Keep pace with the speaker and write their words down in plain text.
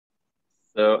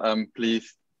So I'm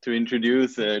pleased to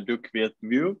introduce Duc Viet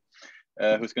Vu,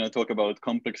 who's going to talk about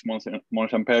complex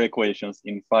Monge Ampere equations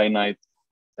in finite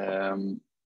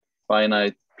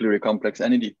pluricomplex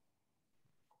energy.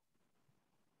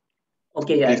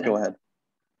 Okay, yeah. Please go ahead.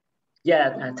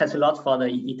 Yeah, thanks a lot for the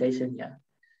invitation. Yeah.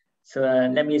 So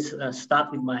let me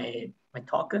start with my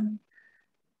talk.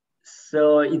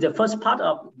 So in the first part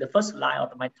of the first line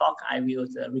of my talk, I will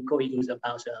recall it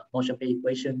about Monge Ampere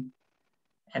equation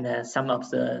and some of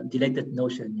the related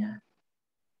notion. Yeah.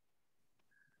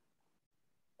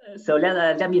 So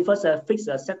let me first fix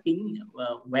a setting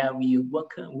where we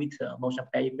work with Monge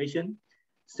Ampere equation.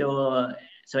 So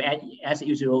as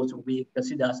usual, we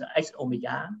consider X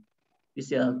omega. This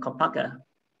is a compact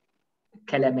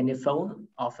Kahler manifold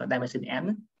of dimension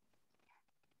n,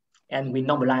 and we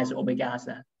normalize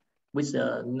omegas with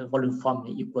the volume form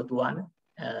equal to 1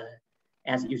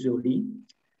 as usually.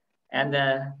 And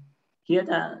here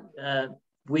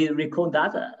we recall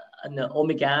that an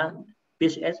omega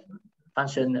PHS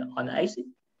function on X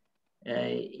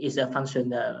is a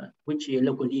function which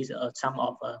locally is a sum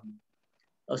of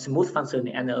a smooth function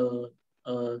and a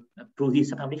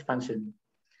pluricomplex function.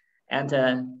 And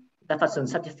that function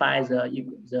satisfies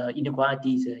the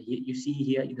inequalities you see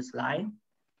here in the slide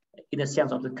in the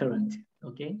sense of the current.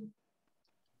 Okay.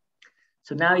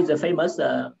 So now is the famous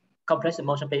complex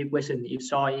Monge Ampere equation you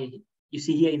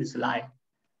see here in the slide.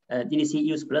 DDC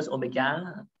U plus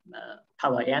omega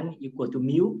power n equal to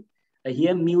mu.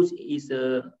 Here mu is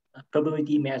a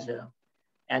probability measure,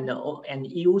 and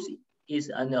U is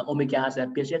an omega's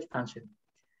PHS function.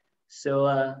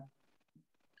 So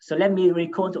so let me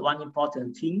recall one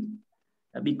important thing,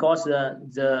 because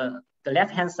the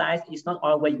left-hand side is not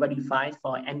always verified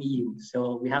for any U.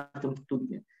 So we have to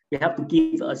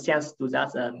give a sense to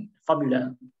that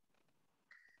formula.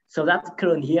 So that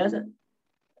current here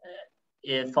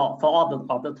for all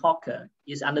of the talk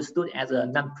is understood as a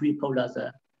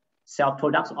non-prepolar self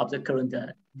product of the current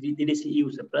DDC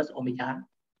U plus omega.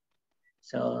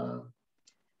 So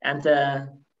and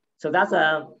so that's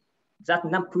that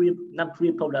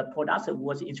non-prepolar product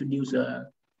was introduced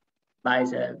by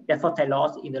the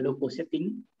Taylor in the local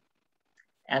setting,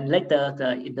 and later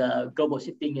in the global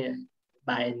setting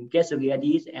by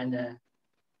Cegrell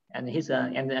and his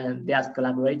and their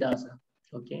collaborators.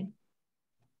 Okay.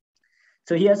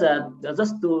 So here's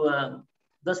just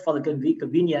for the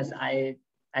convenience, I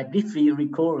briefly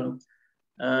recall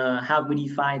how we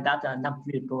define that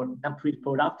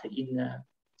non-preproduct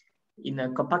in a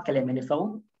compact Kahler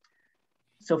manifold.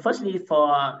 So firstly,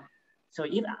 so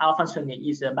if our function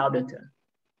is bounded,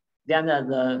 then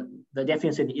the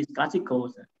definition is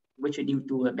classical, which is due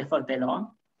to Taylor.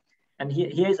 And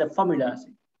here is a formula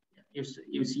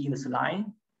you see in the slide,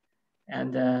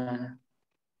 and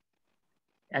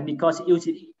because U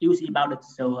is bounded,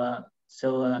 so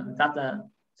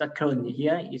that current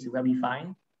here is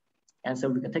verified, and so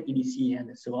we can take EDC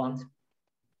and so on.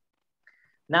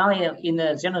 Now in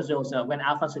the general zones, when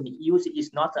our function U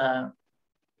is not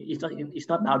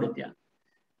bounded there,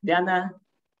 then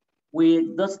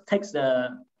we just take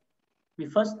we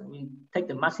take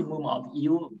the maximum of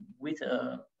U with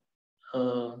a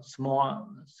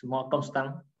small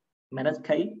constant minus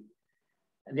k,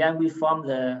 and then we form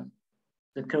the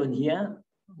current here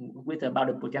with about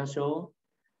the potential,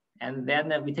 and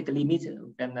then we take a limit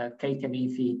when k can be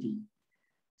infinity.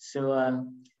 So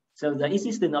so the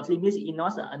existence of limits is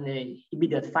not an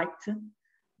immediate fact,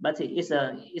 but it's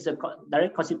a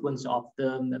direct consequence of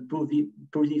the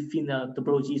plurifinite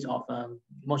topologies of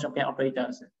Monge Ampere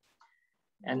operators.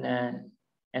 And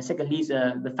secondly,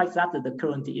 the fact that the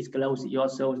current is closed is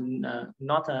also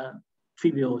not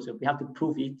trivial, so we have to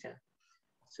prove it.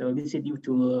 So this is due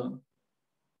to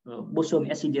boson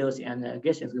acids and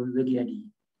gaseous regularity.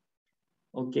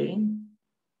 Okay.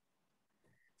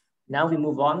 Now we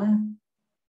move on.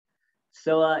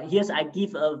 So here's I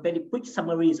give a very quick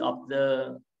summaries of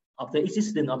the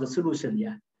existence of the solution.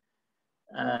 Yeah.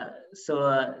 So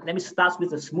let me start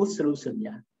with the smooth solution.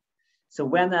 Yeah. So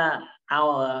when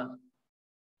our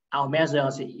measure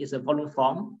is a volume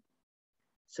form,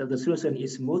 so the solution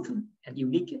is smooth and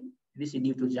unique. This is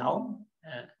due to Zhao,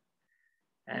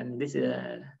 and this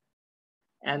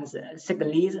and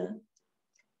secondly,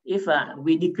 if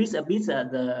we decrease a bit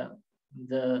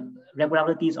the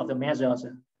regularities of the measures,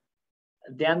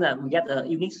 then we get a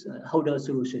unique Holder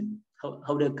solution,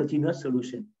 Holder continuous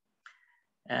solution.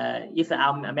 If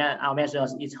our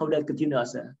measures is Holder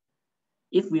continuous,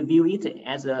 if we view it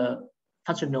as a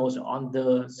functionals on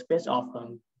the space of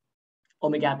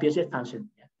omega PHS function,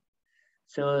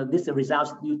 so this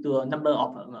results due to a number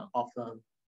of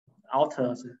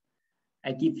authors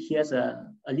I give here's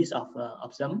a list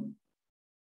of them.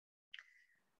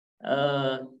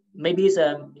 Maybe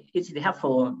it's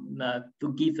helpful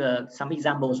to give some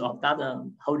examples of that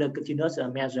Holder continuous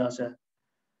measures.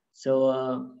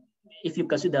 So if you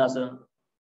consider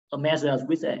a measure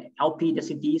with LP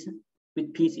densities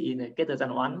with p in greater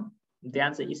than 1,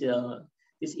 then this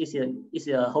is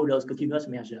a Holder's continuous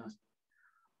measures.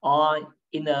 Or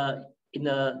in a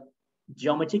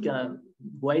geometric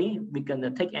way, we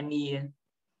can take any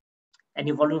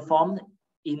volume form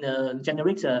in a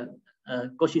generic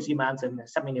Cauchy-Riemann and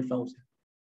submanifolds.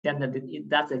 Then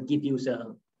that gives you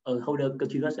a Holder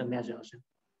continuous measures.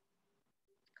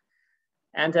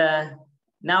 And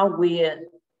now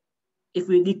if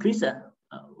we decrease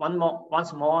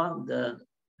once more the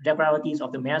regularities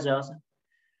of the measures,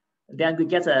 then we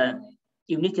get a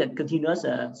unique continuous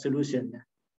solution.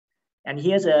 And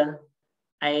here's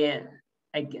I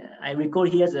recall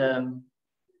here's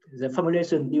the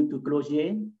formulation due to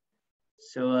Clozier.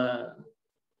 So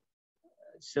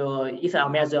if our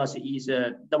measures is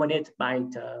dominated by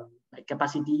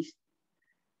capacities,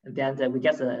 then we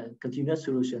get a continuous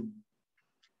solution.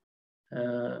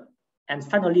 And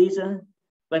finally,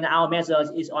 when our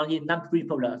measures is only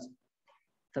non-pluripolar,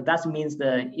 so that means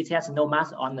it has no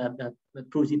mass on the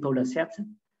pluripolar set,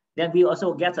 then we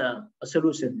also get a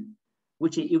solution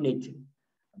which is unique.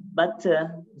 But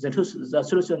the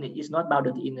solution is not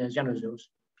bounded in general zones.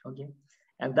 Okay,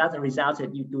 and that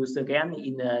resulted due to Cegrell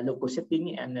in the local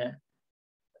setting and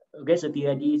Gaussian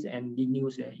PIDs and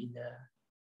Linus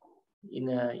in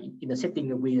the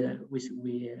setting we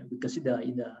consider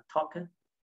in the talk.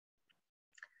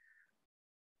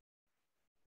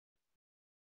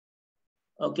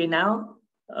 Okay, now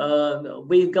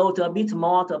we go to a bit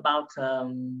more about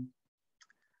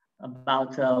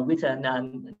with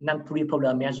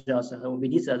non-pluripolar measures. We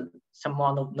need some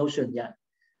more notion. Yeah,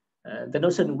 the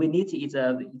notion we need is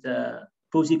the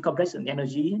pluricomplex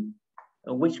energy,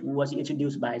 which was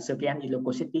introduced by Cegrell in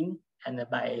local setting and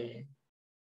by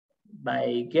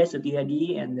Gaussian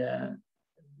PID and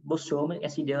Bostrom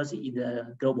SEDs in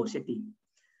the global setting.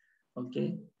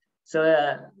 Okay, so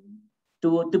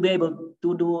to be able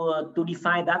to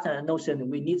define that notion,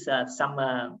 we need some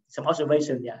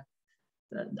observation, yeah,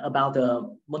 about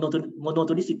the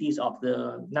monotonicities of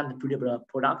the non-pluripolar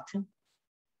product.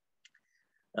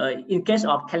 In case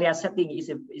of Kahler setting,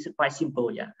 it's quite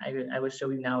simple. Yeah, I will show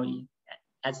you now,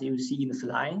 as you see in the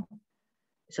slide.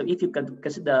 So if you can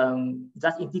consider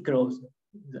that integrals,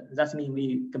 that means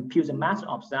we compute the mass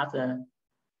of that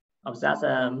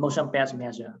motion pairs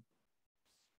measure.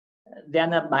 Then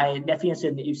by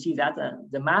definition, you see that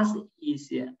the mass is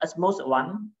at most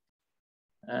 1.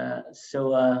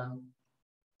 So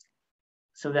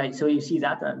you see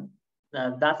that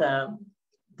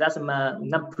that's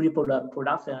non-pluripolar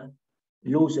product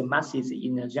lose masses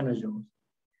in general zones,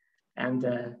 and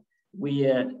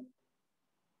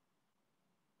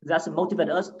that's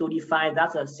motivated us to define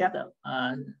that set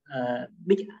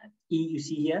big E you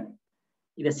see here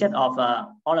in the set of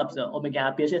all of the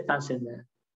omega Bezier functions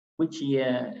which is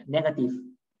negative,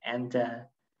 and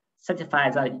satisfy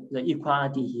the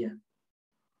equality here.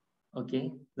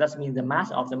 Okay, that means the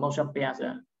mass of the motion pairs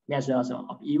measures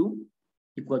of U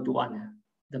equal to 1,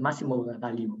 the maximum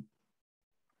value.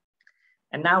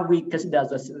 And now we consider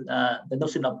the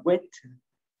notion of weight.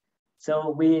 So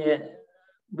we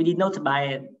denote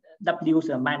by W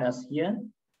minus here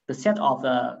the set of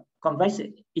convex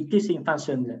increasing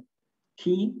function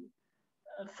T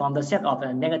from the set of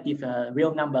negative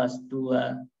real numbers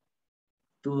to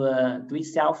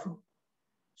itself,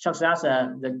 such that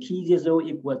the key 0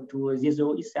 equal to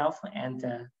 0 itself, and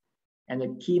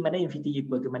the key minus infinity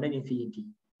equal to minus infinity.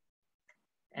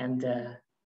 And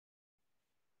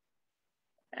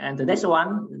the next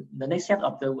one, the next set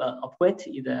of weight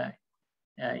is the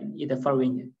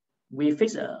following. We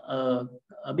fix a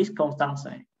bit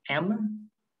constant M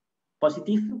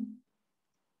positive,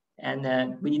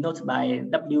 and we denote by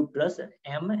W plus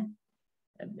M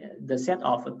the set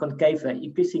of concave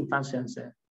increasing functions,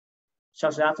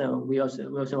 such that we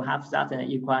also have that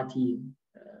equality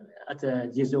at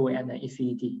 0 and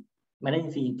infinity, minus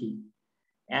infinity,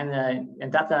 and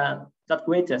that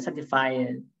weight satisfy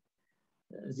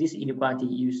this inequality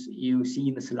you see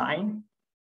in the slide.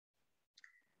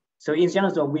 So in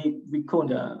general, we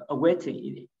call a weight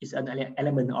is an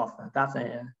element of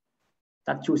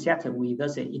that true set we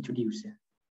thus introduce.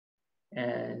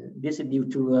 This is due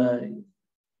to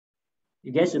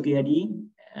Gaussian PID,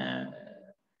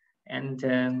 and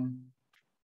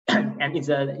it's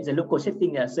a local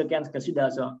setting. Cegrell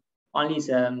considers only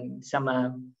some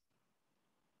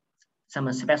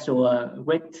special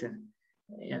weight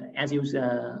as you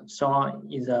saw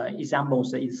in the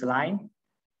examples in the slide,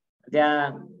 they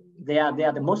are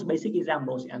the most basic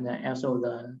examples and also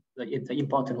the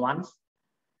important ones.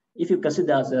 If you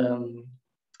consider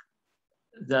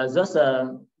just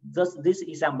these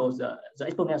examples, the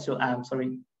exponential,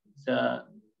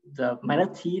 the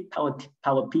minus t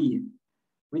power p,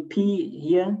 with p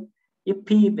here, if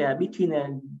p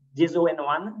between 0 and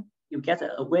 1, you get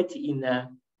a weight in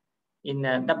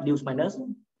w minus,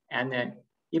 and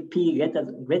if p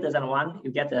greater than 1,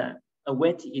 you get a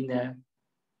weight in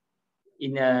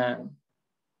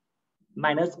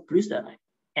minus plus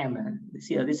m.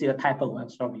 This is a typo. I'm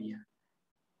sorry.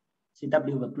 See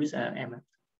w plus m.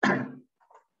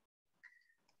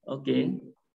 Okay.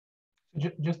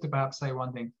 Just to perhaps say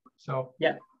one thing. So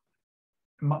yeah,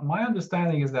 my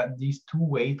understanding is that these two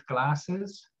weight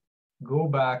classes go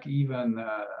back even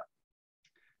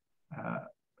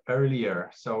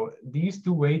earlier. So these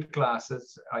two weight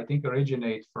classes, I think,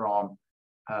 originate from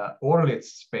Orlitz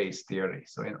space theory.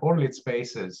 So in Orlitz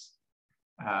spaces,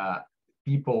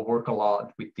 people work a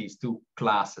lot with these two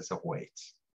classes of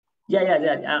weights. I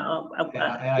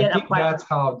think that's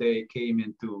how they came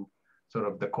into sort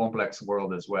of the complex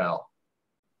world as well.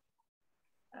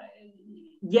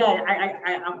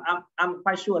 I'm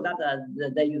quite sure that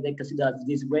they consider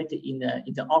this weight in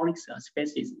the Orlitz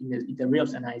spaces in the real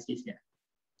analysis. Yeah.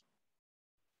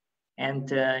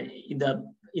 And in the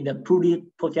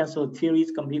pluripotential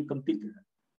theories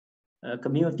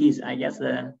communities, I guess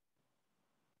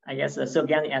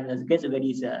Cegrell and Cegrell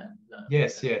is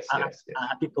yes.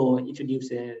 people introduce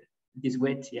this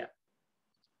weight. Yeah.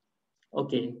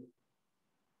 Okay.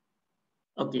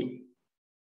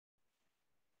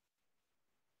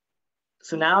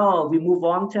 So now we move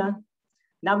on to,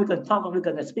 now we're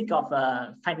going to speak of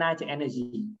finite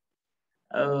energy.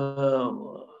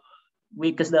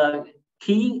 Because the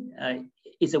key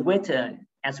is a weight,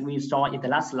 as we saw in the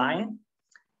last slide,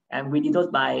 and we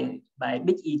denote by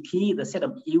big E key the set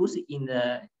of U's in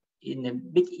the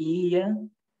big E here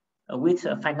with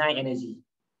finite energy,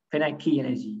 finite key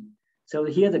energy. So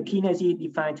here the key energy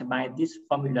defined by this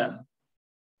formula.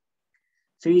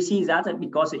 So you see that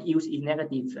because the U is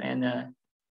negative and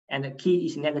the key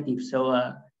is negative,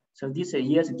 so this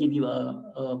here give you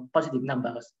a positive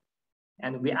numbers,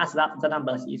 and we ask that the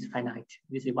numbers is finite.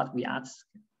 This is what we ask.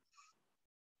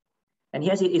 And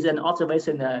here is an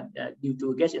observation due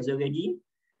to Guess and Cegrell.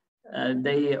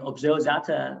 They observe that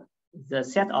the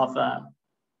set of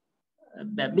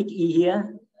the big E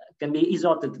here can be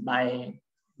exhausted by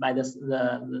the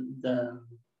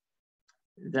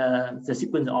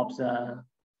sequence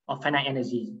of finite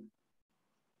energy.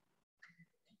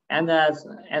 And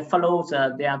follows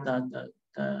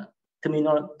the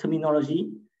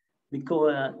terminology,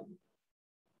 because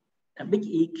a big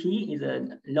E key is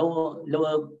a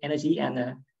lower energy,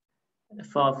 and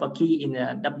for key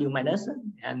in W minus,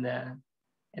 and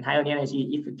higher energy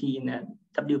if key in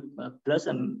W plus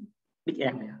big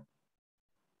M.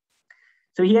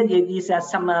 So here is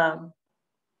some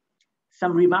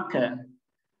remark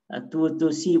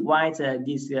to see why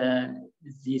these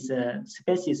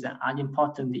species are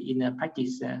important in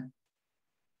practice.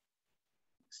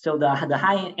 So the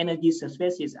high energy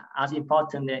species are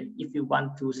important if you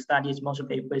want to study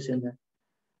motion equation,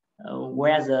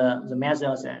 where the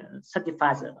measures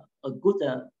certifies a good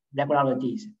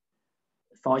regularities.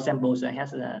 For example, it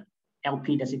has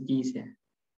LP densities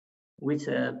with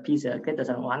p greater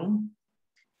than 1.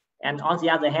 And on the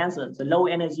other hand, the low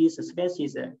energy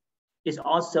species is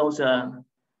also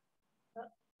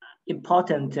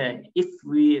important if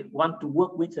we want to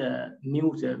work with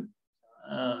mu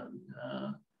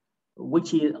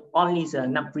which is only the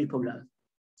non-prepolar.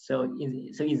 So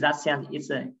in that sense,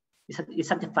 it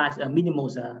satisfies a minimal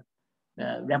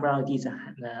regularities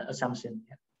assumption.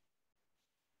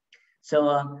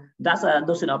 So that's a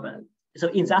notion of. So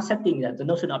in that setting, the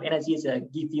notion of energy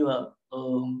give you a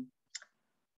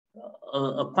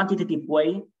quantitative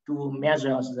way to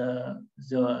measure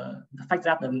the fact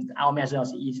that our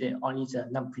measures is only the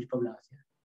non-prepolar.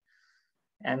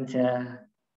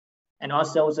 And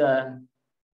also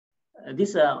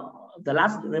the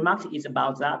last remark is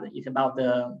about that. It's about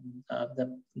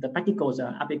the practical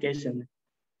application.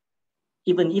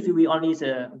 Even if we only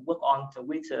work on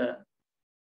with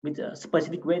a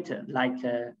specific weight like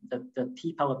the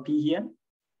T power P here,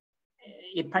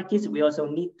 in practice we also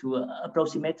need to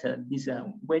approximate this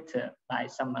weight by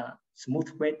some smooth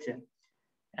weight,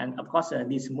 and of course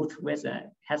this smooth weight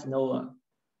has no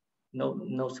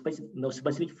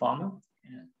specific form.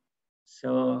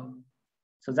 So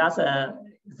that's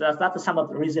some of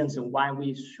the reasons why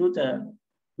we should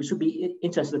we should be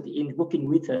interested in working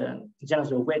with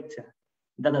general weight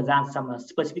rather than some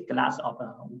specific class of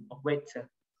weight.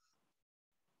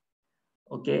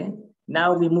 Okay,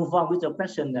 now we move on with the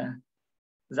question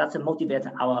that motivate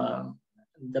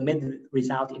the main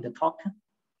result in the talk.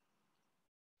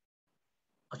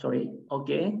 Oh, sorry.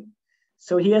 Okay,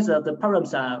 so here's the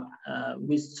problems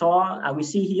we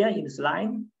see here in the slide.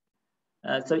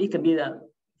 So it can be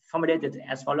formulated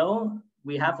as follows.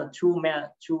 We have two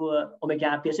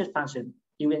omega basis function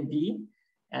u and v,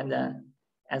 and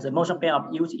the motion pair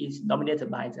of u is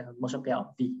dominated by the motion pair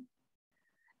of v.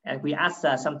 And we ask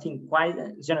something quite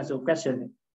general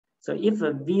question. So if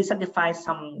v satisfies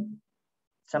some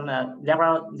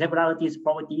regularities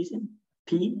properties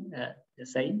p,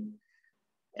 let's say,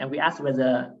 and we ask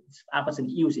whether alpha and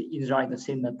u enjoy the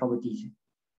same properties.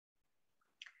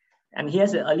 And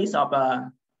here's a list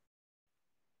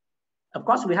of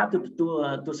course, we have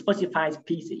to specify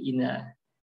p in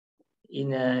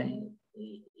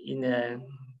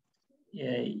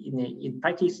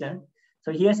practice.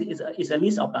 So here is a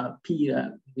list of p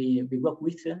we work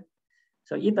with.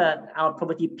 So if our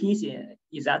property p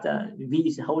is that v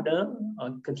is holder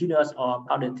or continuous or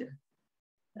bounded,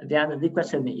 then the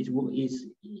question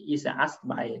is asked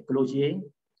by Closier.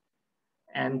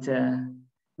 And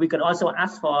we can also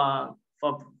ask for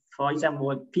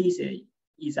example, p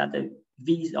is that the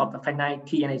v of finite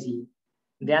key energy.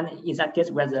 Then in that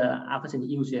case, whether alpha and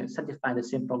u satisfy the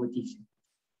same properties.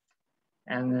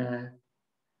 And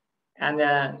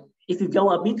if you go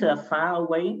a bit far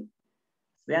away,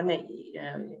 then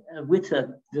with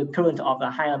the current of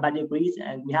a higher by degrees,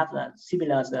 and we have a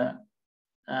similar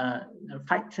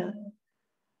fact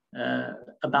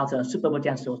about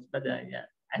superpotentials, but I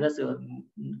just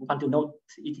want to note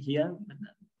it here.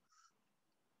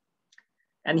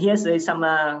 And here's some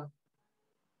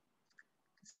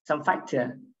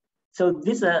factor. So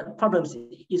this problem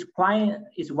is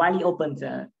widely open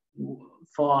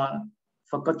for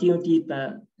continuity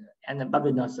and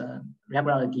boundedness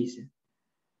regularities.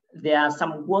 There are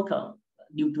some work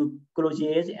due to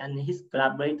Closier and his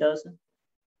collaborators,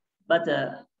 but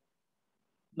I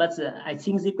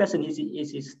think the question is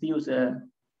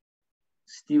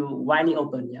still widely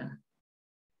open, yeah.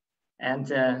 And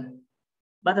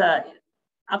but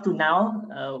up to now,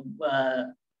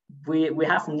 we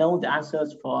have known the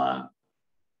answers for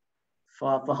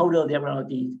holder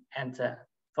regularity and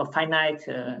for finite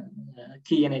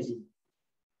key energy.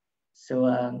 So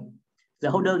the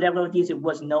holder regularity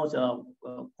was known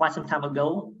quite some time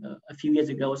ago, a few years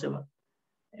ago. So,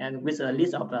 and with a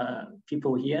list of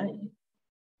people here,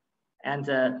 and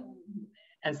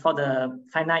for the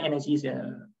finite energies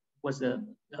was a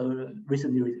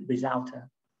recent result,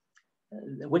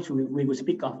 which we will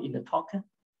speak of in the talk.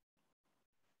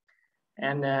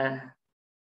 And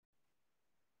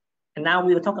now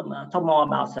we will talk more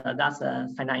about that's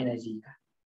finite energy.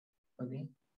 Okay.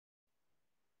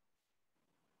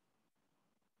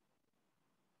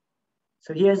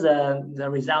 So here's the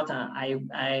result I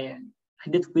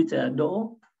did with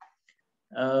Do.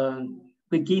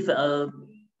 We give a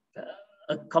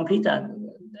complete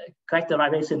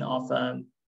characterization of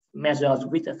measures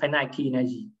with a finite key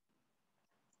energy.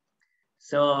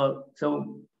 So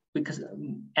because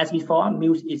as before,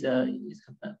 mu is a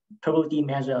probability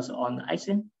measures on X,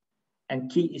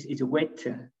 and key is a weight.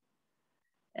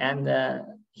 And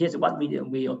here's what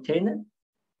we obtain.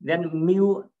 Then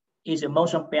mu is a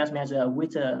motion pairs measure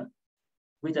with a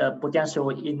potential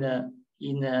in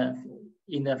the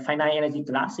finite energy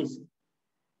classes.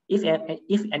 If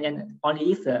and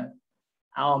only if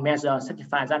our measure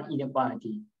satisfies that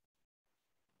inequality.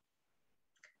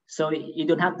 So you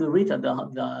don't have to read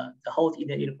the whole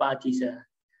inequalities,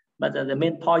 but the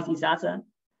main point is that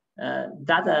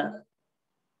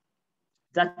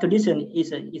that condition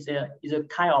is a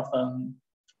kind of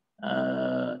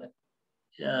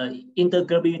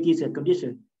integrability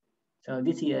condition. So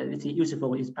this is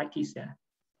useful in practice.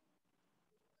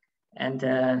 And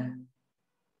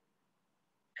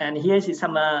here's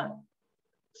some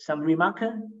remark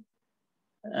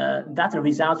that the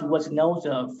result was known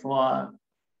for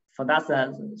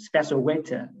that special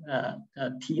weight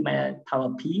t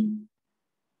power p.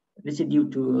 This is due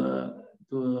to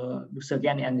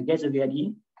Cegrell and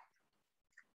Cegrell.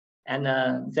 And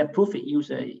the proof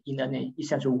uses in an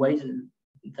essential way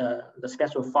the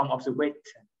special form of the weight,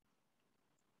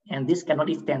 and this cannot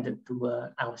extend to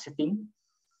our setting.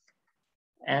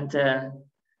 And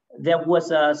there was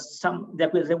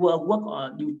there were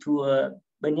work due to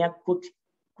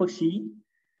Bernier-Coxey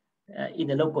in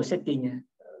the local setting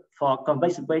for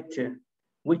convex weight,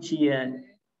 which is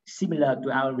similar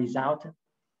to our result.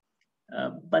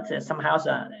 but somehow,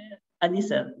 at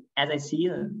least as I see,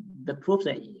 the proofs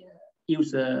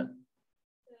use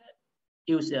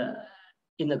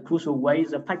in a crucial way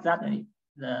the fact that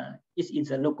it's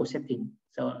in a local setting.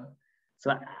 So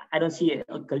I don't see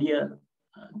a clear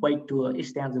way to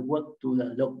extend the work to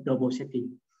the global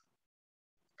setting.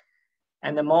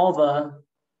 And moreover,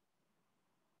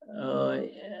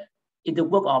 in the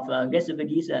work of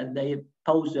Gessevedis, they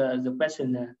pose the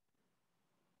question.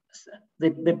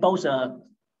 They pose a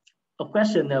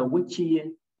question which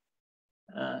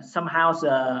somehow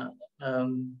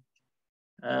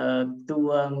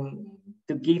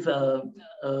to give a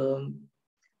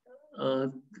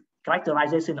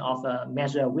characterization of a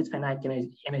measure with finite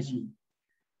energy.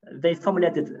 They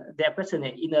formulated their question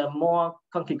in a more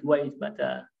concrete way, but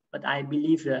I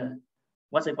believe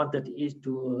what I wanted is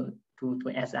to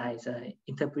as I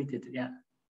interpreted. Yeah.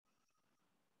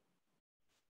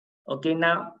 Okay.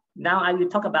 Now I will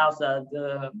talk about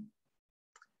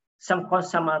some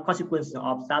consequences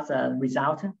of that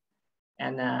result,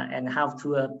 and how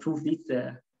to prove it.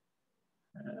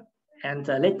 And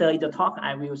later in the talk,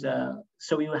 I will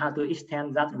show you how to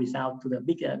extend that result to the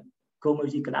bigger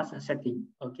cohomology class setting.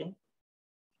 Okay.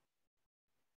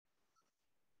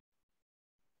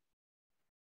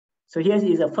 So here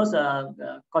is the first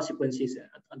consequences,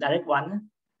 a direct one.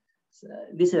 So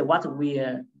this is what we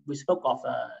spoke of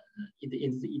in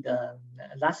the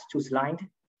last two slides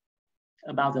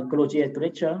about the Closure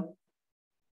literature.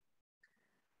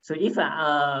 So if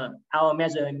our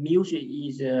measure mu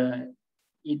is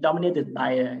dominated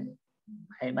by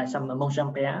some Monge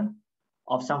Ampere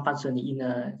of some function in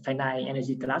finite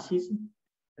energy classes,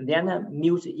 and then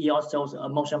mu is also a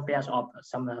Monge Ampere of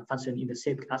some function in the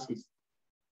same classes.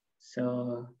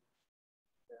 So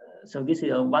this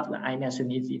is what I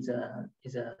mentioned is the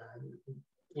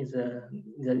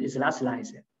last slide.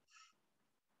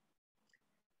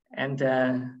 And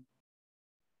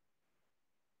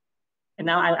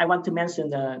now I want to mention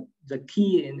the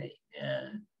key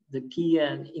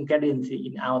ingredient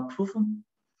in our proof.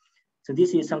 So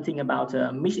this is something about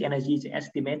mixed energy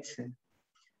estimates.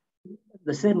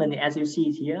 The statement as you see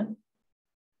it here,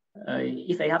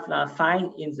 if I have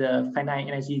find in the finite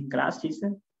energy classes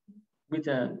with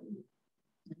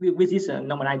this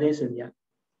normalization, yeah,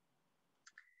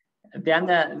 then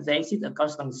there exist a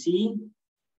constant C,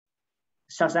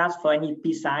 such as for any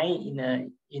p psi in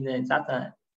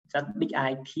that big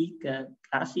I p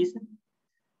classes,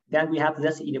 then we have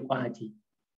this inequality.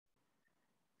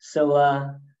 So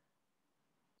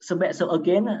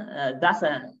again,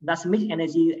 that's mixed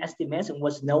energy estimation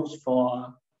was known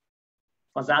for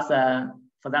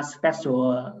that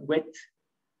special weight.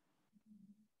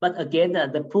 But again,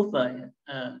 the proof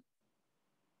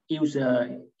use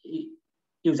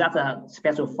that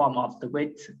special form of the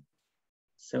weight.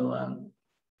 So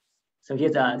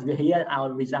here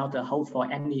our result hold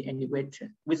for any weight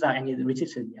without any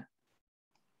restriction. Yeah.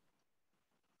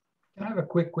 Can I have a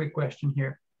quick question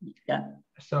here? Yeah.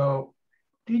 So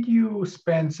did you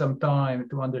spend some time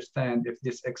to understand if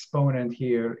this exponent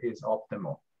here is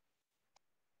optimal?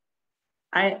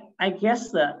 I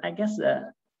guess so.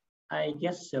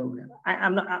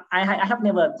 I have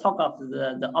never talked of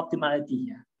the optimality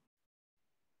here.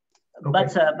 Okay.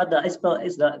 But the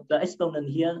exponent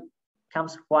here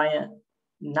comes quite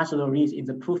naturally in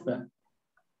the proof.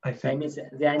 I think. That means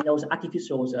there are no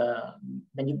artificial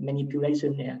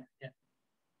manipulation there. Yeah.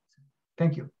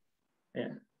 Thank you.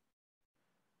 Yeah.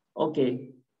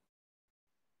 Okay.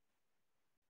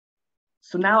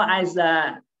 So now as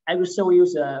I will show you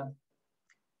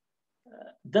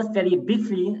just very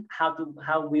briefly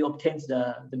how we obtain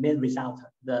the main result,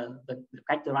 the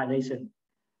characterization,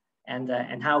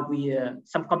 and how we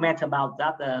some comment about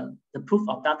that the proof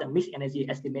of that mixed energy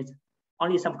estimate.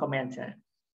 Only some comment.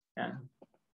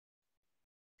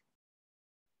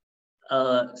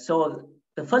 So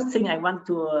the first thing I want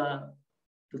to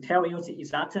tell you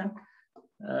is that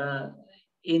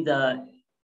in that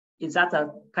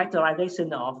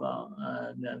characterization of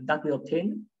that we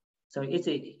obtain. So it's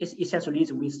essentially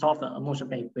we solve a Monge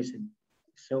Ampere equation.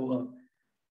 So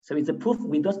it's a proof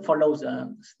we just follow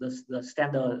the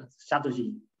standard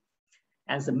strategy,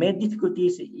 and the main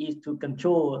difficulties is to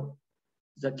control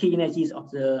the key energies of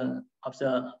the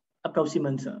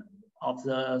approximant of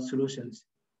the solutions.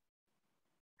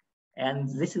 And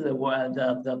this is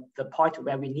the point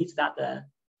where we need that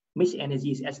mixed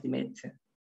energies estimate.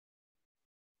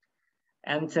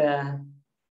 And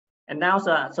now,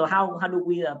 so how do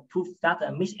we prove that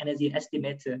mixed energy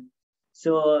estimate?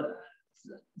 So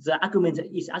the argument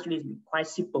is actually quite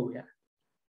simple. Yeah,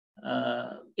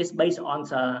 it's based on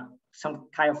some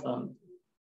kind of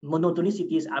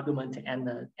monotonicities argument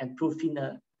and proving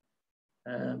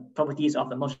properties of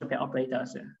the motion pair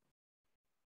operators.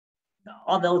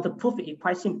 Although the proof is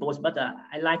quite simple, but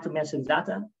I like to mention that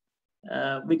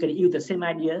we can use the same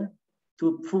idea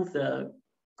to prove the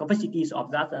complexities of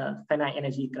that finite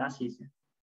energy classes,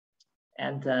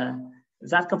 and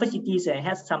that complexities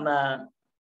has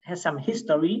some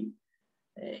history.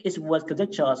 It was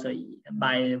conjectured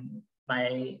by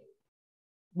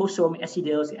boson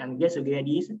Cegrell and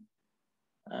Cegrell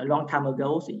a long time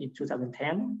ago in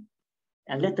 2010,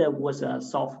 and later was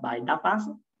solved by Dapas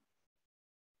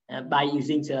by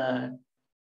using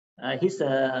his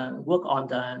work on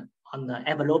the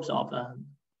envelopes of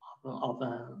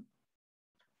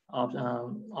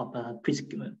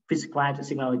prescribed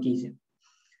singularities,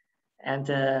 and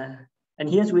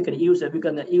here we can use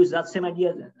that same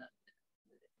idea.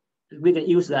 We can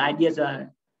use the ideas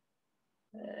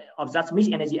of that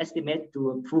mixed energy estimate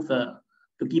to prove to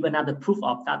give another proof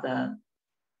of that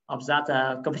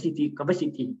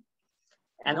complexity.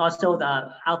 And also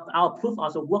our proof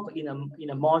also work in a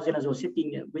more general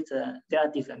setting with a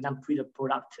relative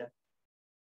non-product.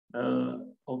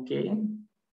 Okay.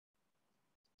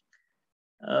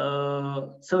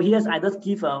 So here's I just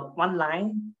give one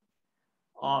line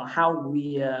or how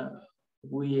we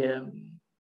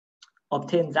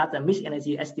obtain that mixed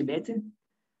energy estimate.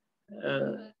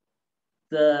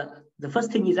 The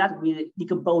first thing is that we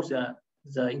decompose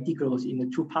the integrals in the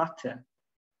two parts.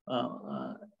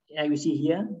 As you see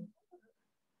here,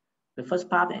 the first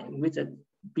part with the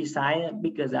p psi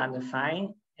bigger than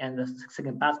phi, and the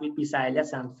second part with p psi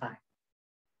less than phi.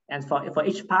 And for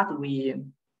each part, we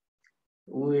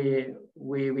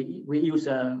use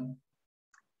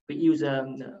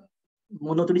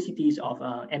monotonicities of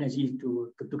energy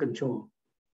to control.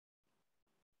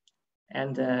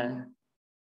 And the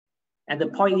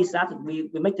point is that we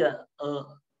make a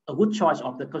good choice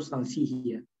of the constancy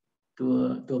here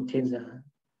to obtain the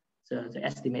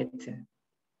estimate.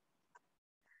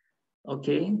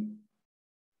 Okay.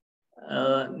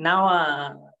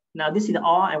 Now this is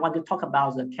all I want to talk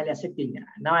about the Kahler setting.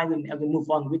 Now I will move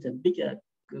on with the bigger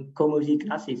cohomology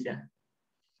classes.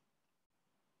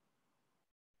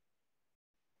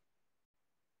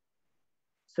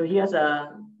 So here's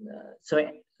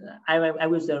I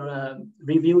will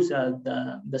review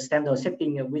the standard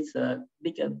setting with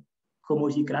bigger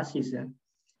cohomology classes.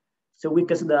 So we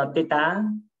consider theta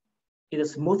is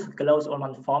a smooth closed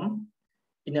Orman form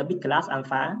in a big class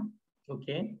alpha.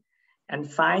 Okay,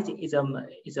 and phi is a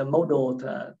model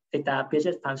theta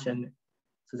Piaget function.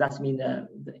 So that means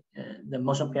the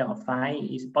motion pair of phi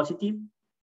is positive,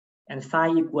 and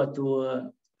phi equal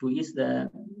to is the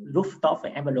rooftop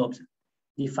envelopes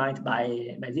defined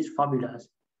by these formulas.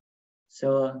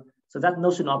 So that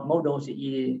notion of models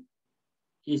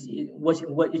was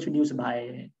introduced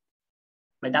by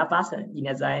Dapas,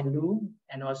 Inazai, and Lu,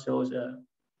 and also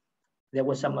there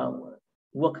was some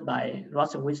work by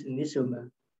Rosenwitz and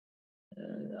Nisum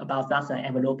about that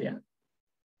envelope.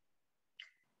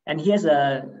 And here's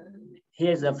a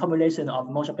formulation of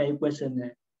motion pair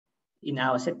equation in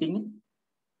our setting.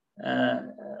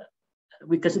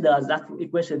 We consider that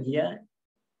equation here,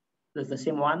 the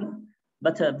same one,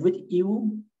 but with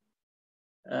U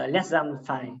less than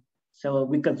phi. So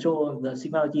we control the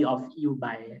similarity of U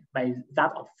by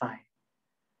that of phi,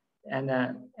 and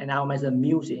our measure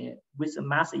mu with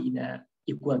mass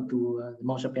equal to the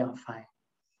motion pair of phi.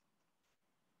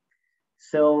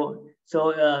 So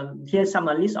here's some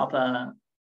list of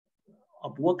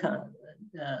work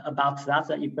about that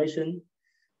equation.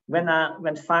 When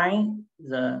phi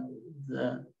the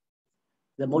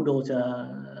model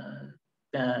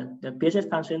the Piaget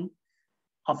function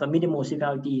of a minimal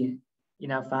similarity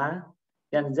in alpha,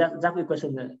 then that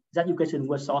equation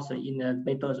was solved in the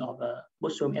papers of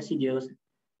boson Cegrell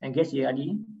and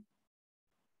Cegrell.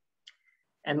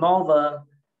 And moreover,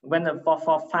 when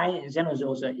for phi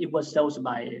generals, it was solved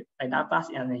by Dapas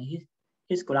and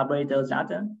his collaborators that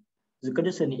the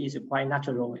condition is quite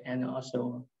natural and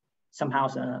also somehow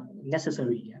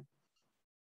necessary.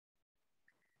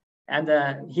 And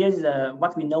here's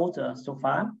what we know so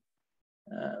far.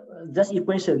 This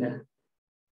equation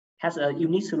has a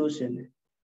unique solution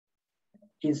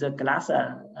in the class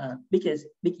big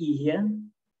E here,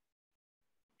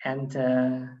 and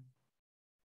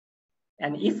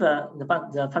if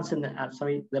the function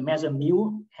the measure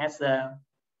mu has a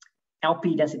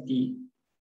LP density,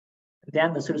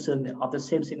 then the solution of the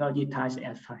same similarity types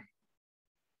as phi.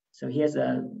 So here's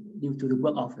due to the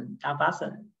work of Dapas,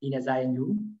 Inazai, and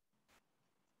Lu.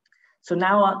 So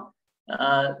now,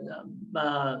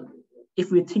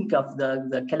 if we think of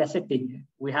the Kahler setting,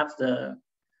 we have the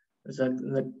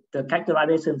the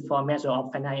characterization for measure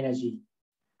of finite energy.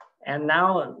 And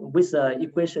now with the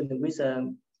equation, with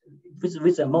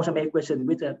the motion equation,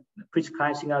 with the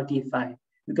prescribed singularity phi,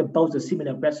 we can pose a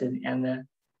similar question, and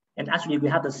actually we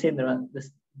have the same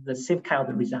kind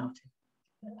of result.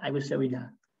 I will show you now.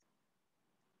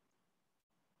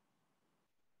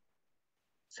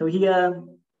 So here,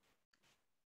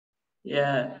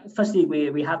 firstly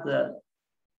we have the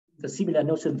similar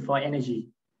notion for energy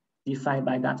defined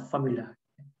by that formula.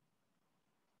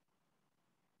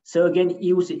 So again,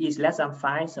 U is less than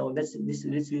 5, so this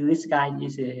guy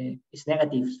is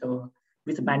negative. So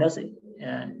with minus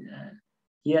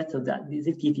here, so that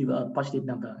this gives you a positive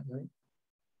number. Right?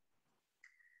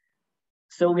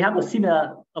 So we have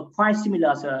a quite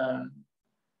similar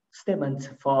statement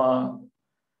for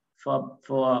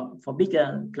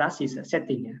bigger classes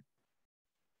setting.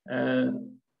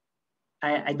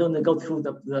 I don't go through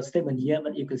the statement here,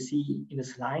 but you can see in the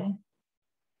slide.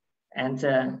 And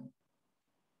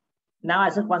now I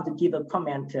just want to give a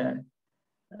comment.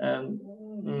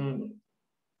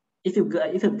 If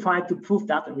you try to prove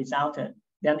that result,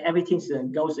 then everything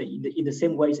goes in the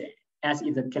same way as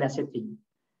in the Kahler setting.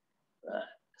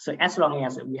 So as long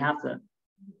as we have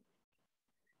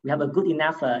a good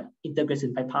enough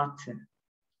integration by part,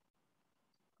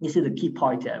 this is the key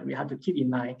point we have to keep in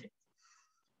mind.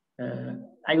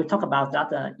 I will talk about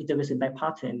that integration by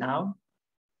part now.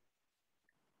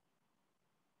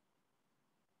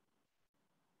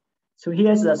 So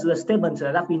here's the statement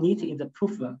that we need in the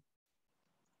proof.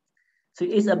 So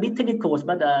it's a bit technical,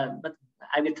 but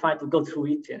I will try to go through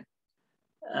it.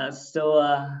 So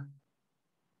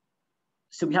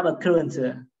we have a current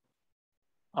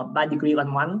by degree by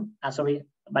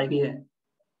degree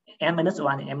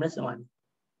m-1,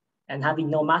 and having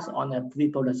no mass on a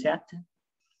pluripolar set.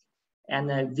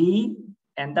 And V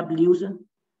and W,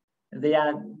 they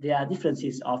are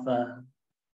differences of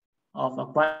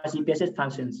quasi-basis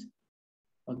functions.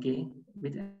 Okay,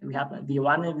 we have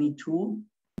V1 and V2,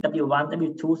 W1,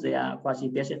 W2, they are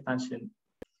quasi-basis function,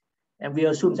 and we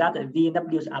assume that V and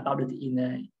W are bounded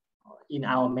in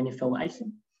our manifold X,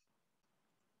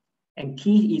 and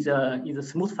K is a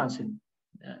smooth function,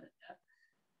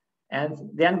 and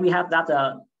then we have that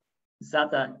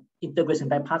integration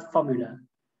by part formula.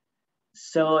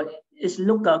 So it's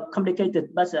look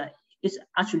complicated, but it's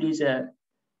actually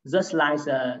just like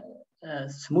a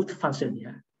smooth function here.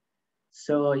 Yeah.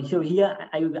 So here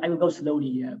I will go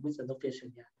slowly with the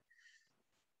notation here.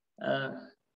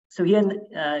 So here,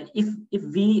 if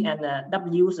V and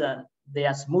W they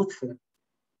are smooth,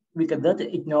 we can just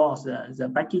ignore the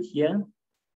bracket here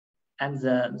and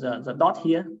the dot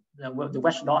here, the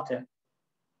wedge dot.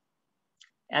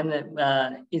 And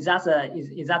in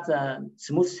that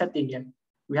smooth setting here,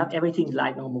 we have everything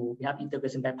like normal. We have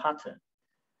integration by part.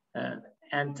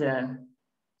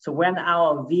 So when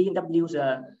our V and W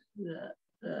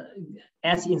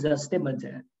as in the statement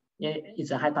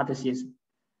is a hypothesis,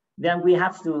 then we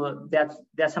have to,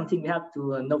 there's something we have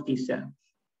to notice.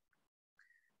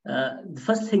 The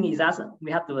first thing is that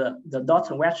we have the dot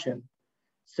version.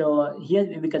 So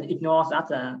here we can ignore that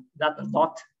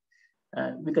dot.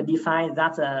 We can define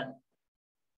that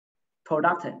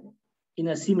product in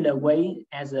a similar way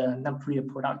as a non-trivial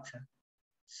product.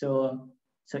 So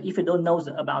if you don't know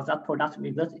about that product,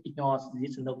 we just ignore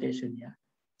this notation here.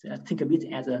 So think of it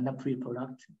as a non-trivial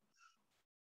product.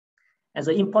 And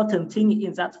the important thing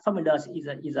in that formula is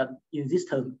in this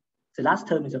term. The last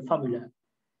term is a formula.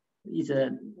 Is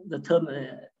the term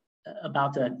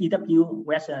about EW,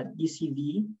 where's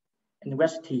ECV, and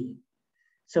where's T.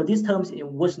 So these terms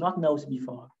was not known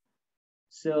before.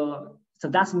 So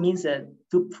that means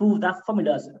to prove that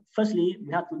formulas, firstly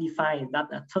we have to define that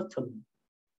third term.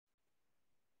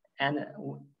 And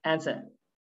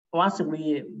once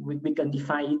we can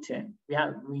define it,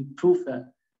 we prove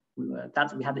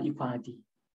that we have the equality.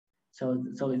 So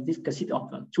this consists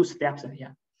of 2 steps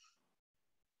here.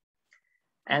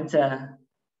 And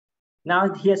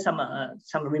now here's some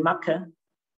remark.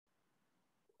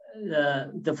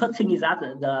 The first thing is that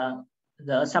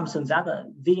the assumption that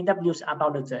V and W's are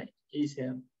bounded is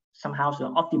somehow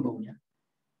optimal,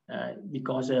 yeah?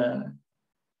 Because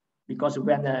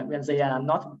when they are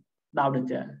not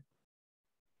bounded,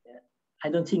 I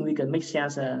don't think we can make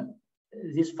sense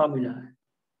this formula,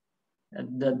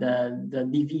 the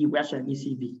dV versus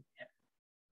ECV.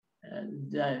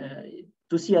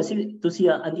 To see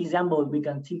an example, we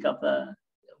can think of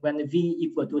when V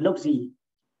equal to log Z,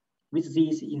 with Z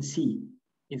is in C,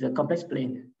 in the complex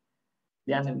plane.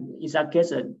 Then in that case,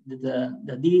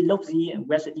 the D log Z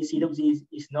versus DC log Z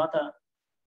is not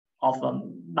of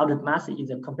bounded mass in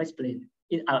the complex plane.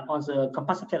 on the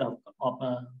compact set of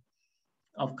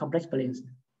complex planes.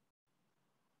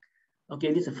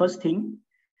 Okay, this is the first thing.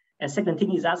 And second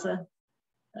thing is that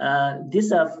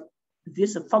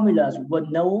these formulas were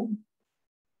known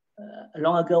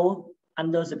long ago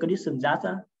under the condition that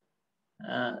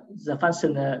the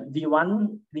function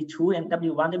v1, v2, and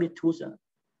w1, w2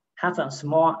 have a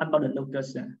small unbounded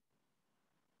locus. So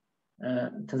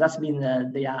that means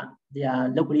they are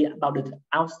locally bounded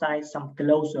outside some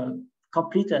closed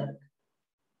complete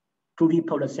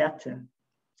pluripolar set.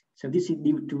 So this is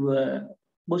due to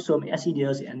boson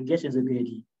acidius and gas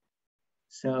integrity.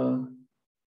 So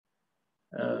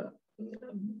I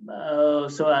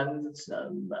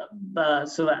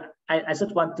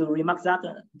just want to remark that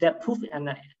the proof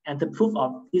and the proof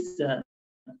of this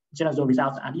general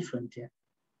results are different.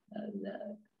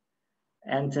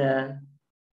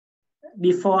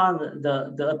 Before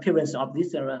the appearance of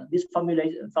this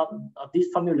formulation of these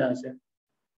formulas,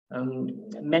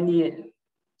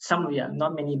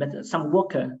 not many, but some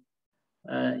worker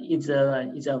is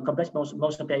a complex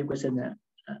motion pair equation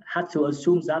had to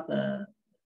assume that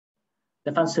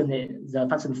the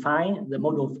function phi, the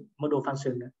modal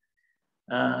function,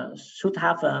 should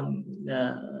have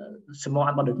small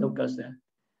unbounded locus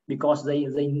because they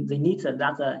need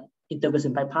that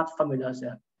integration by part formulas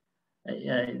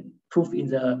proof in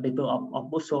the paper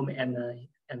of Bosom and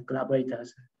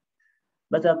collaborators.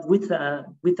 But with that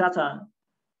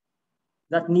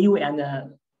new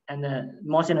and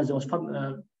more generous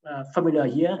formula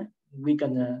here, we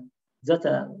can just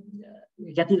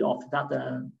get rid of that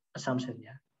assumption.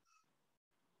 Yeah.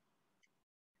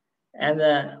 And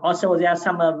also there are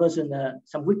some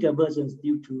some weaker versions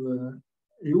due to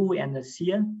Lu and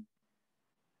Sear,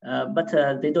 but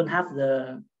they don't have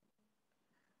the.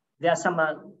 There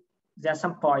are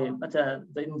some point, but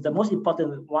the most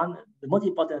important one, the most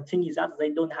important thing is that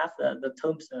they don't have the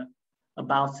terms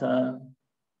about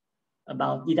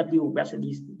EW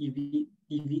versus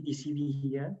DCV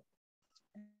here,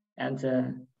 and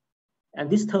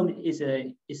this term is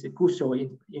crucial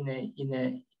in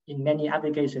many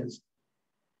applications.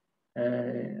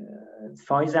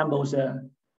 For example,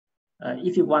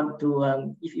 if you want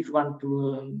to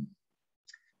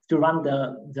run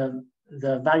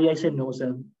the variational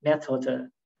method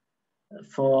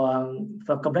for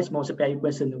complex motion pair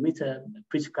equation with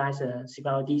prescribed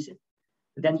singularities,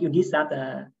 then you need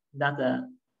that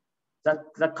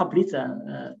complete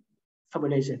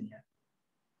formulation.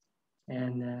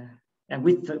 And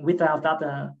without that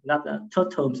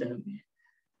third terms,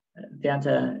 then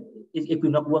it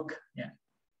will not work. Yeah.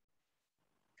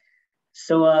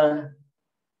 So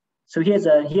here's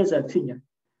a thing.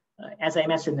 As I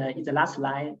mentioned in the last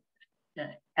slide,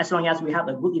 as long as we have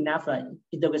a good enough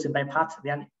integration by parts,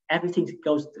 then everything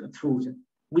goes through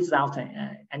without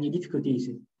any difficulties,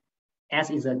 as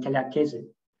is the Kahler case.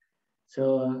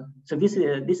 So this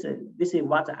is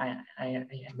what I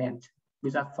meant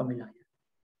with that formula,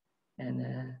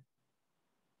 and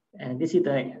this is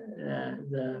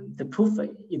the proof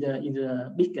in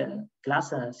the big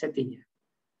class setting.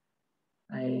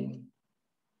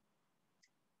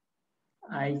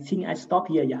 I think I stop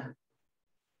here. Yeah.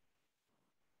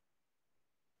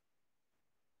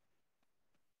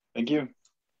 Thank you.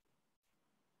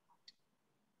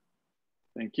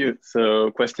 Thank you.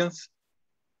 So questions?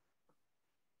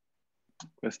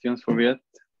 Questions for Viet?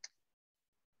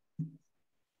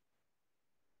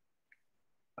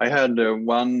 I had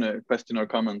one question or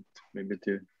comment, maybe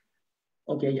to.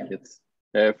 Okay. Yeah.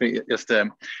 Just so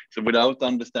without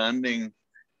understanding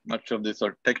much of the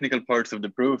sort of technical parts of the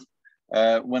proof,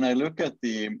 when I look at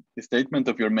the statement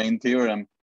of your main theorem,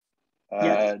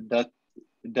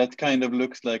 that kind of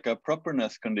looks like a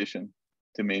properness condition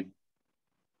to me.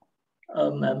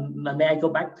 May I go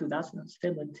back to that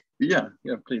statement? Yeah,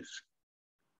 please.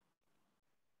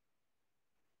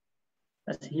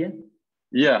 That's here.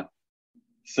 Yeah.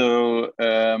 So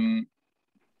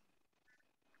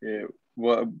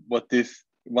what this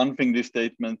one thing this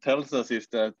statement tells us is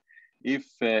that if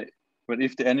the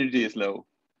energy is low,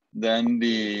 then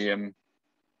the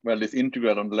this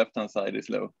integral on the left hand side is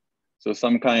low. So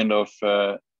some kind of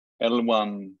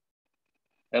L1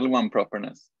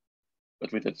 properness,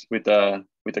 but with a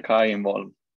chi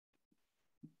involved.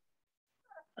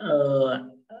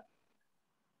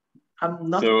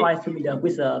 I'm not quite familiar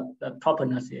with the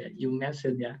properness you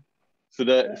mentioned. Yeah.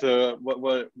 So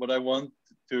what I want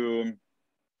to,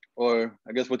 or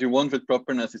I guess what you want with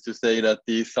properness is to say that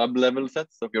the sub-level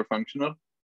sets of your functional,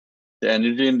 the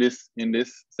energy in this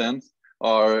sense,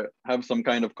 have some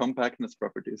kind of compactness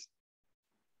properties.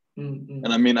 Mm-hmm.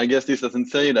 And I mean, I guess this doesn't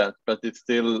say that, but it's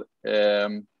still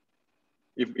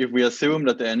if we assume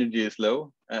that the energy is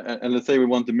low, and let's say we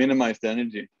want to minimize the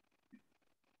energy,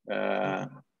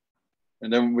 and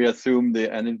then we assume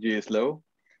the energy is low,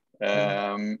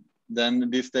 then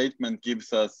this statement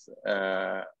gives us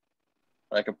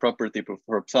like a property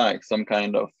for psi, some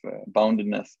kind of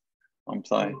boundedness on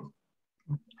psi.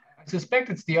 I suspect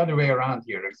it's the other way around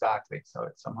here, exactly. So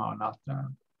it's somehow not.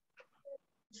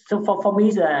 So for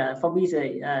me,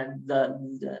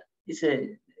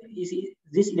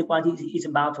 this inequality is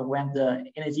about when the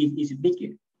energy is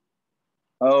big.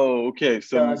 Oh, okay.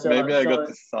 So maybe I got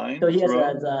the sign. So here's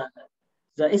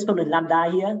the exponent lambda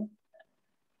here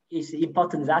is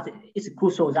important, that it's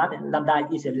crucial that lambda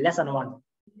is less than 1.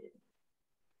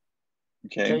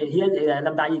 Okay. So here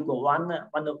lambda equal one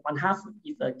half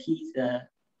if the key is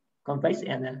complex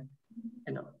and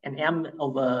m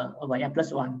over m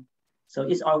plus 1. So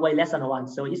it's always less than 1.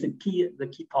 So it's the key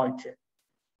point.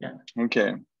 Yeah.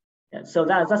 Okay. Yeah. So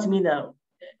that means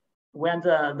when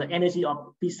the energy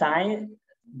of p psi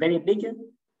very big,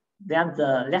 then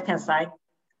the left hand side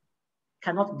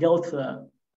cannot go to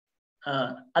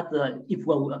at the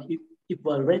equal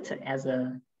rate as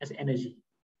energy.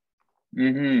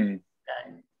 Mm-hmm.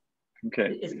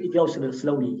 Okay. It goes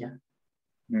slowly. Yeah.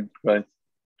 Right.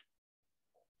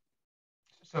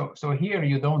 So here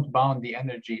you don't bound the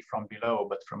energy from below,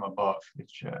 but from above,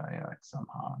 which it's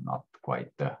somehow not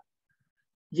quite.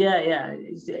 Yeah.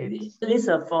 It is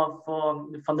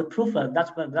from the proof.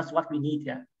 That's what we need.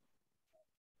 Yeah.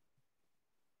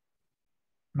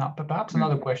 Now, perhaps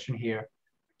another question here.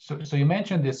 So you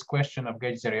mentioned this question of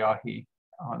Gauge-Zariahi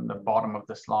on the bottom of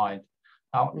the slide.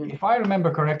 Now, if I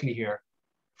remember correctly here,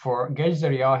 for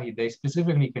Gauge-Zariahi, they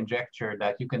specifically conjecture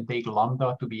that you can take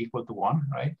lambda to be equal to 1,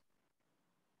 right?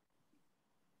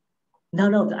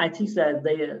 No. I think that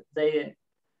they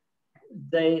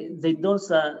don't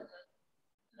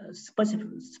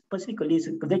specifically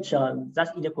conjecture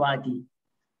that inequality.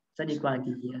 That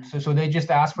inequality here. So they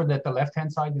just ask for that the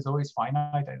left-hand side is always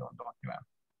finite. I don't remember.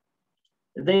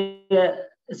 They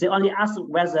only ask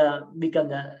whether we can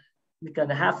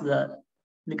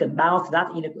bound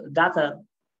that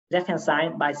left-hand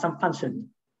side by some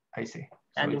function. I see.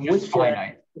 So and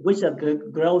which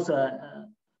grows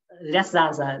less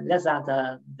than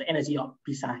the energy of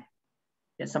p psi.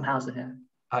 Yeah, somehow.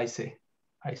 I see.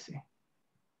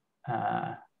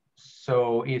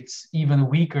 So it's even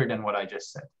weaker than what I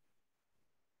just said.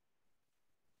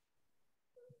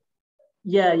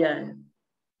 Yeah.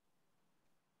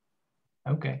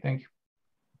 Okay, thank you.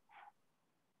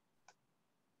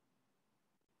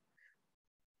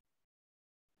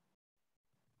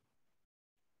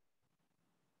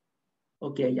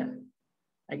 Okay, yeah.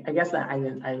 I guess I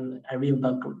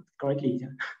remember correctly.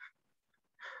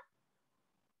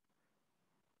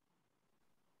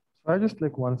 So I just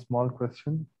like one small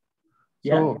question.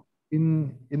 Yeah. So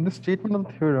in the statement of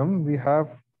the theorem, we have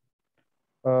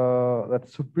that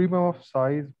supremum of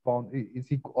psi is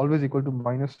always equal to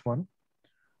 -1,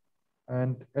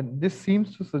 and this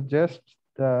seems to suggest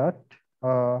that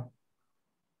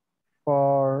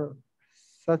for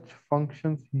such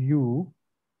functions u,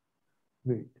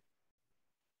 right?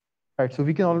 So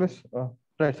we can always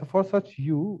right. So for such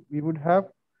u, we would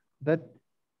have that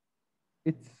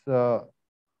its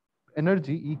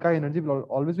energy, chi energy, will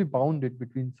always be bounded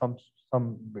between some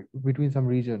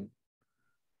region.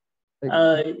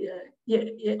 Like,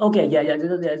 yeah. Okay. Yeah.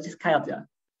 Just kind of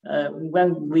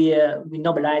when we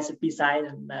normalize p psi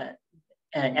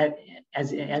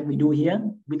as we do here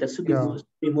with the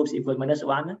supremum equal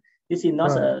 -1. This is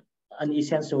not an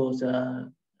essential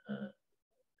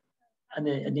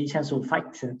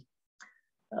fact.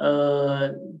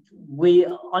 We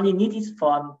only need it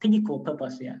for technical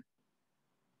purpose here.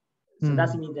 So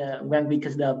that means when we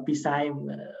consider p psi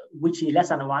which is less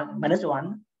than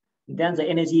 -1, then the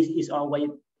energy is always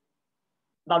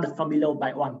bounded from below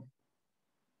by 1.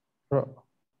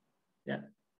 Yeah.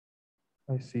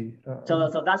 I see. So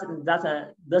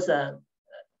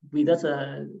we just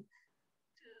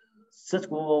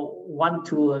want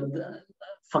to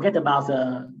forget about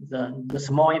the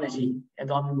small energy and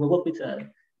then we work with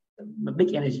the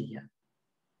big energy. Yeah.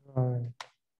 Right.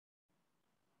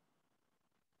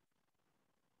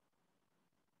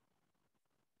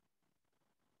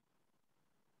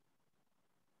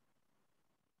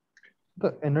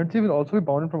 The energy will also be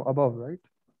bounded from above, right?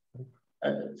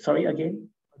 Sorry, again?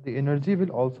 The energy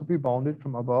will also be bounded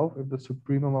from above if the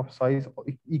supremum of psi is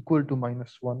equal to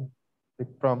 -1,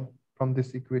 like from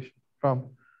this equation.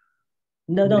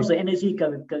 No. The energy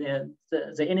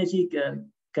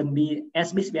can be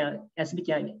as big as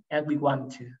we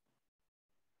want to.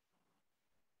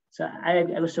 So I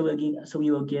will show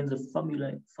you again the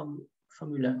formula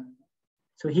formula.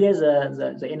 So here's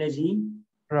the energy.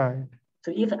 Right.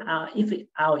 So if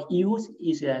our use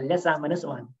is less than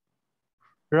 -1,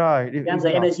 right, then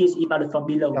the energy is evaluated from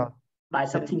below by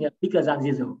something bigger than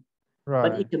 0. Right.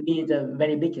 But it can be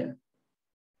very bigger.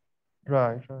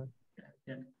 Right.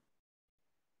 Yeah.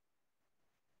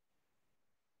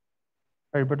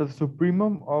 Right, but the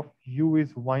supremum of U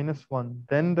is -1,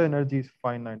 then the energy is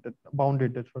finite, that's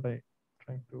bounded. That's what I'm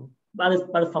trying to.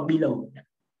 But from below,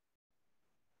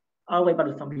 always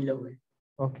but from below.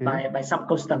 Okay. By some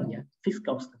constant, fixed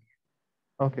constant.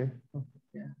 Okay.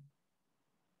 Yeah.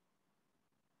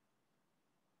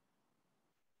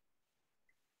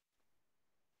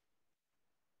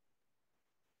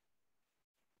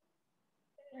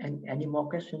 And any more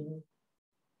questions?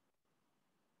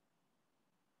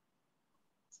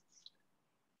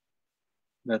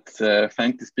 Let's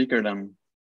thank the speaker then.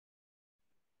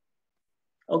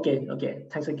 Okay.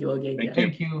 Thank you again.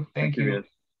 Thank you. Thank you. Viet.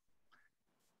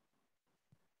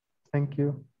 Thank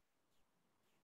you.